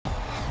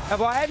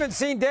Well, I haven't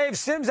seen Dave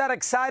Sims that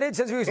excited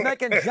since he was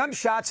making jump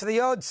shots for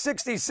the old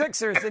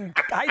 66ers in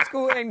high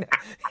school in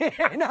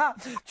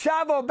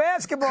Chavo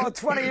basketball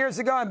 20 years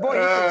ago. And, boy, he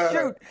could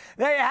shoot.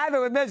 There you have it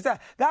with Mr.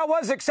 That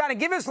was exciting.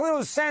 Give us a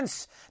little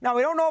sense. Now,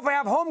 we don't know if we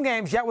have home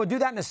games yet. We'll do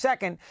that in a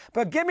second.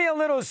 But give me a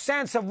little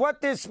sense of what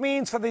this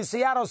means for the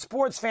Seattle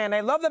sports fan.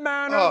 They love the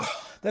Mariners.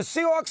 The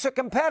Seahawks are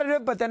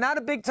competitive, but they're not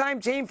a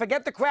big-time team.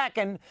 Forget the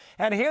Kraken.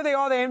 And here they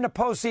are. They're in the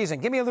postseason.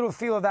 Give me a little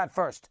feel of that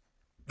first.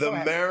 The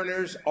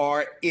Mariners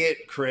are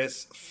it,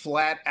 Chris,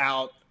 flat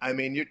out. I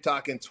mean, you're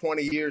talking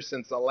 20 years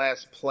since the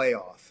last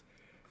playoff.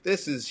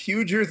 This is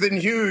huger than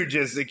huge,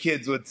 as the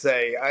kids would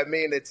say. I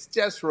mean, it's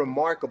just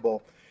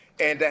remarkable.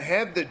 And to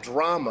have the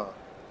drama,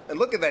 and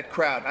look at that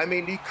crowd. I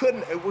mean, we could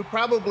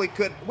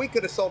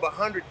have sold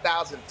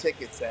 100,000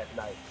 tickets that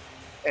night.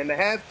 And to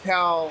have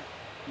Cal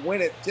win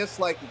it just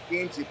like the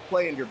games you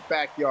play in your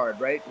backyard,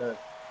 right?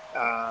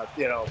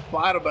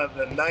 Bottom of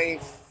the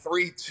ninth,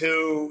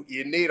 3-2,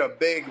 you need a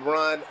big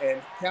run.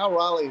 And Cal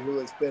Raleigh, who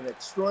has been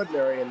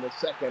extraordinary in the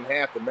second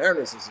half, the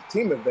Mariners as a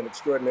team have been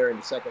extraordinary in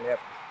the second half,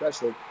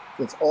 especially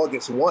since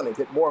August 1, and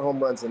hit more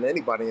home runs than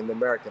anybody in the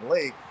American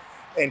League.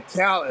 And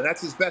Cal, and that's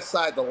his best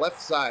side, the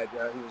left side.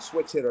 He's a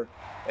switch hitter,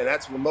 and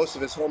that's where most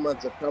of his home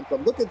runs have come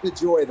from. Look at the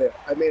joy there.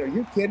 I mean, are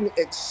you kidding?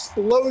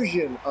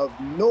 Explosion of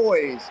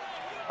noise,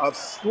 of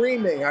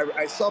screaming.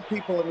 I saw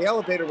people in the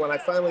elevator when I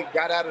finally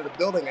got out of the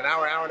building an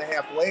hour and a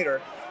half later.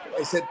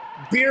 I said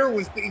beer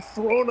was being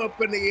thrown up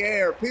in the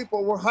air.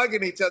 People were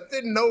hugging each other,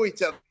 didn't know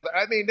each other.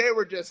 I mean, they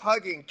were just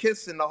hugging,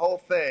 kissing the whole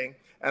thing.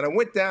 And I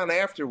went down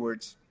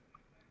afterwards,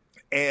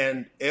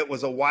 and it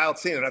was a wild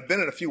scene. And I've been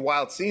in a few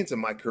wild scenes in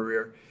my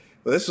career,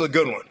 but this was a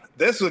good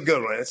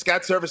one. And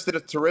Scott Service did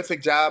a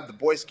terrific job. The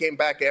boys came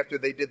back after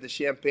they did the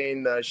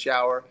champagne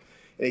shower,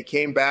 and he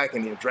came back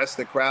and he addressed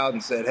the crowd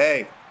and said,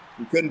 "Hey,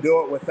 we couldn't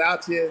do it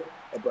without you,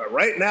 but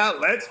right now,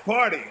 let's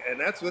party." And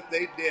that's what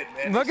they did,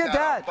 man. Look at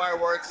that.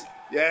 Fireworks.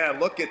 Yeah,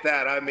 look at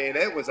that. I mean,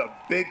 it was a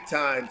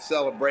big-time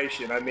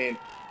celebration. I mean,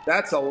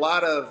 that's a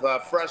lot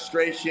of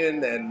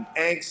frustration and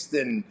angst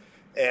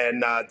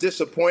and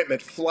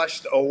disappointment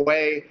flushed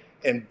away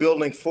and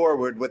building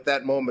forward with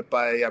that moment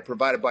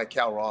provided by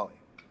Cal Raleigh.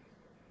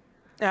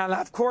 And,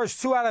 of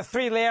course, 2 out of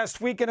 3 last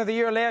weekend of the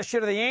year last year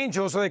to the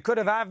Angels, so they could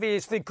have have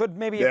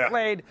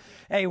played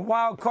a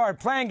wild card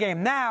playing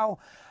game. Now,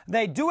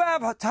 they do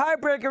have a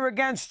tiebreaker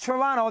against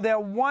Toronto. They're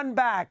one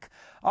back.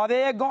 Are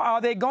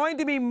they going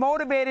to be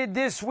motivated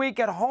this week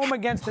at home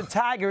against the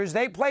Tigers?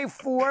 They play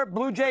 4,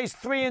 Blue Jays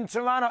 3 in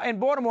Toronto and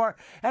Baltimore,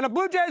 and the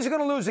Blue Jays are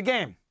going to lose a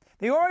game.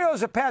 The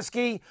Orioles are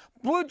pesky.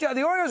 The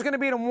Orioles are going to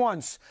beat them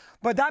once,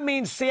 but that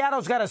means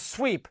Seattle's got a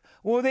sweep.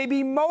 Will they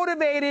be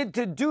motivated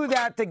to do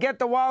that to get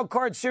the wild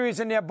card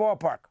series in their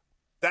ballpark?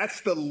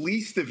 That's the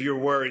least of your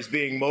worries,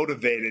 being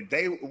motivated.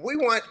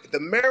 The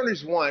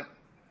Mariners want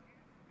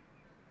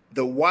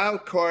the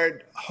wild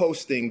card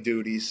hosting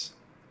duties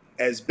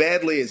as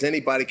badly as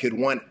anybody could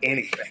want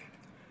anything.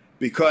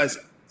 Because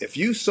if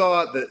you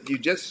saw you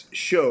just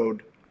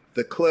showed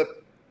the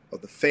clip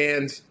of the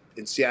fans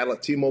in Seattle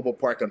at T-Mobile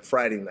Park on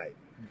Friday night.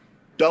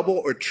 Double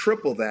or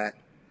triple that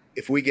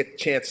if we get a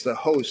chance to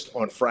host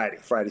on Friday,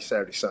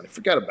 Saturday, Sunday.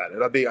 Forget about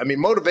it.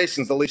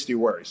 Motivation's the least of your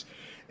worries.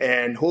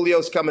 And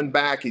Julio's coming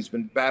back. He's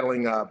been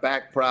battling a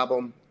back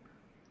problem.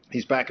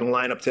 He's back in the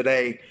lineup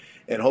today.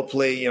 And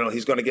hopefully,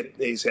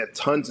 he's had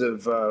tons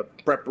of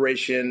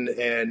preparation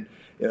and,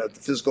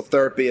 physical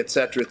therapy, et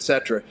cetera, et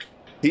cetera.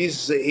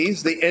 He's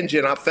the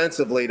engine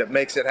offensively that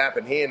makes it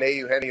happen. He and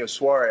Eugenio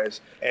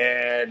Suarez,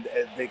 and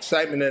the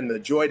excitement and the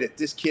joy that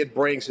this kid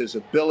brings, his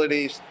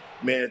abilities,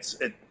 man,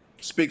 it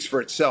speaks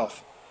for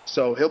itself.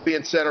 So he'll be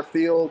in center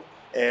field,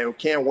 and we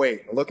can't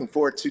wait. I'm looking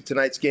forward to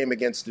tonight's game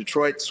against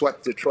Detroit.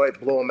 Swept Detroit,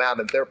 blew them out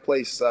at their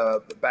place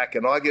back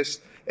in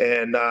August.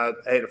 And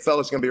the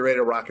fella's going to be ready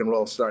to rock and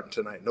roll starting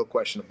tonight. No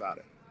question about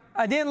it.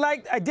 I didn't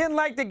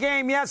like the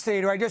game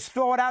yesterday. Do I just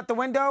throw it out the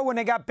window when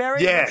they got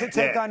buried? Yeah. What's your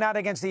take on that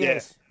against the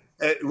A's?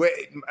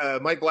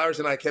 Mike Blowers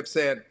and I kept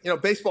saying,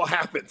 baseball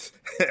happens.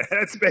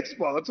 That's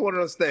baseball. That's one of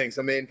those things.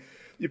 I mean,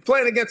 you're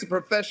playing against a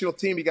professional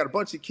team. You got a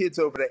bunch of kids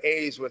over the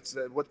A's with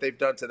what they've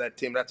done to that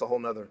team. That's a whole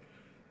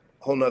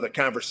nother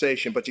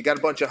conversation. But you got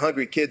a bunch of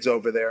hungry kids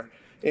over there.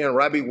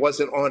 Robbie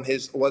wasn't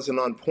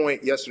on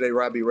point yesterday,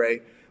 Robbie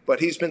Ray. But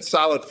he's been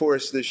solid for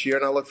us this year,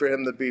 and I look for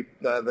him to be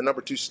the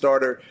number 2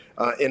 starter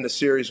in the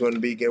series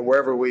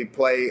wherever we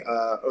play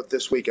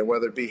this weekend,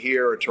 whether it be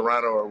here or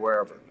Toronto or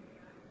wherever.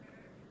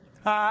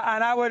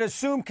 And I would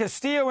assume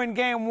Castillo in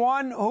Game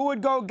 1. Who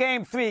would go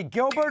Game 3,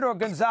 Gilbert or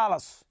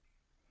Gonzalez?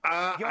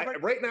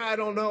 Right now, I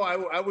don't know.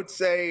 I would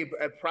say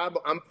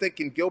I'm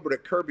thinking Gilbert or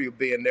Kirby will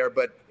be in there,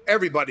 but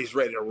everybody's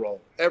ready to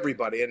roll.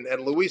 Everybody. And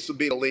Luis will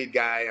be the lead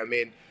guy. I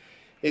mean,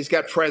 he's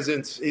got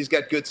presence. He's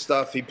got good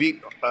stuff. He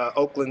beat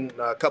Oakland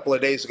a couple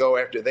of days ago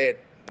after they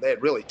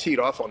had really teed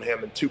off on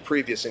him in 2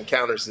 previous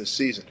encounters this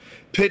season.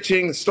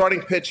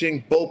 Starting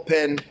pitching,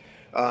 bullpen,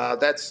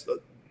 that's a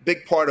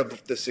big part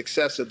of the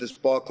success of this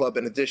ball club,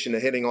 in addition to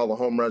hitting all the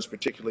home runs,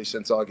 particularly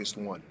since August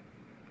 1.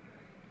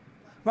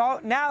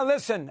 Well, now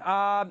listen,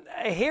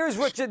 here's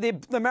what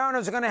the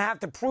Mariners are going to have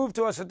to prove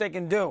to us what they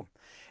can do.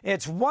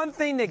 It's one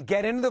thing to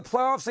get into the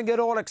playoffs and get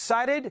all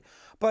excited,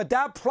 but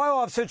that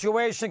playoff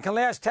situation can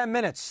last 10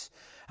 minutes.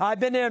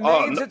 I've been there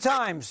millions of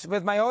times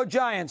with my old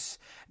Giants.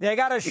 They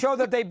got to show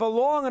that they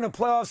belong in the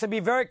playoffs and be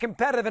very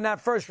competitive in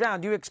that first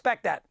round. Do you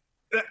expect that?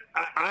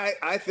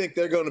 I think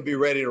they're going to be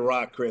ready to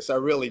rock, Chris. I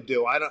really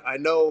do. I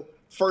know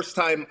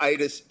first-time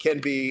itis can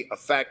be a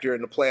factor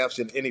in the playoffs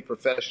in any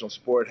professional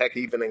sport, heck,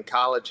 even in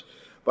college.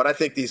 But I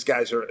think these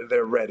guys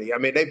they're ready. I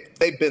mean,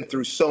 they've been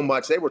through so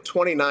much. They were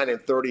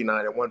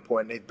 29-39 at one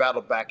point, and they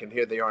battled back, and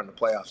here they are in the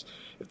playoffs.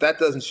 If that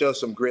doesn't show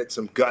some grit,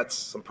 some guts,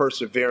 some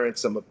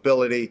perseverance, some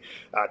ability,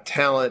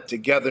 talent,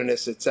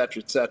 togetherness, et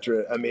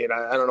cetera, I mean,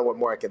 I don't know what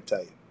more I can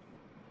tell you.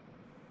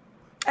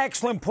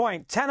 Excellent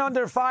point. 10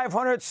 under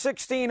 500,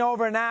 16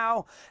 over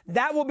now.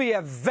 That will be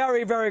a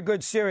very, very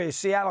good series,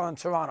 Seattle and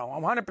Toronto.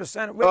 I'm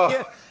 100% with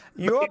you.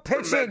 You're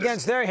pitching tremendous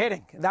against their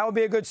hitting. That will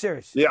be a good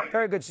series. Yeah.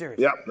 Very good series.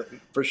 Yeah,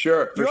 for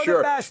sure. You're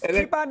the best.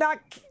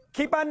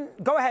 Keep on.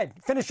 Go ahead.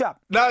 Finish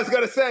up. No, I was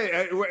going to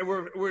say,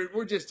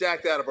 we're just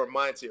jacked out of our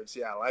minds here in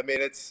Seattle. I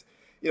mean, it's,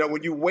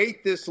 when you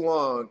wait this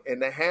long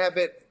and to have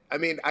it, I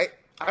mean,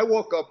 I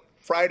woke up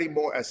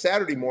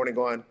Saturday morning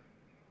going,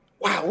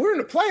 wow, we're in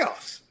the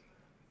playoffs.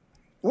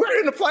 We're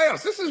in the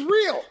playoffs. This is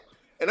real.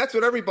 And that's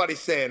what everybody's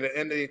saying.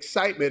 And the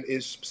excitement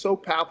is so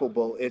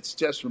palpable. It's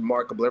just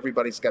remarkable.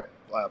 Everybody's got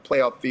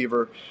playoff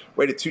fever,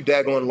 waited too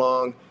daggone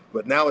long,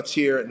 but now it's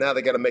here, and now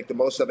they got to make the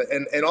most of it.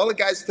 And all the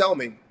guys tell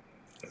me,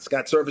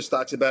 Scott Service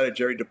talks about it,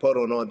 Jerry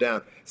DiPoto and on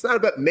down, it's not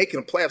about making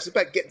the playoffs. It's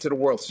about getting to the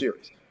World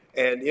Series.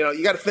 And,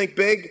 you got to think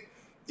big.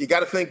 You got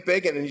to think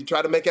big, and then you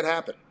try to make it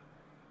happen.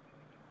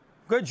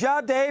 Good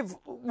job, Dave.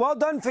 Well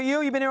done for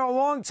you. You've been here a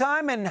long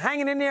time and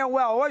hanging in there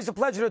well. Always a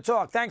pleasure to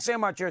talk. Thanks so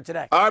much here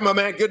today. All right, my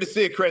man. Good to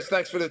see you, Chris.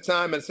 Thanks for the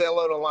time, and say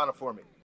hello to Alana for me.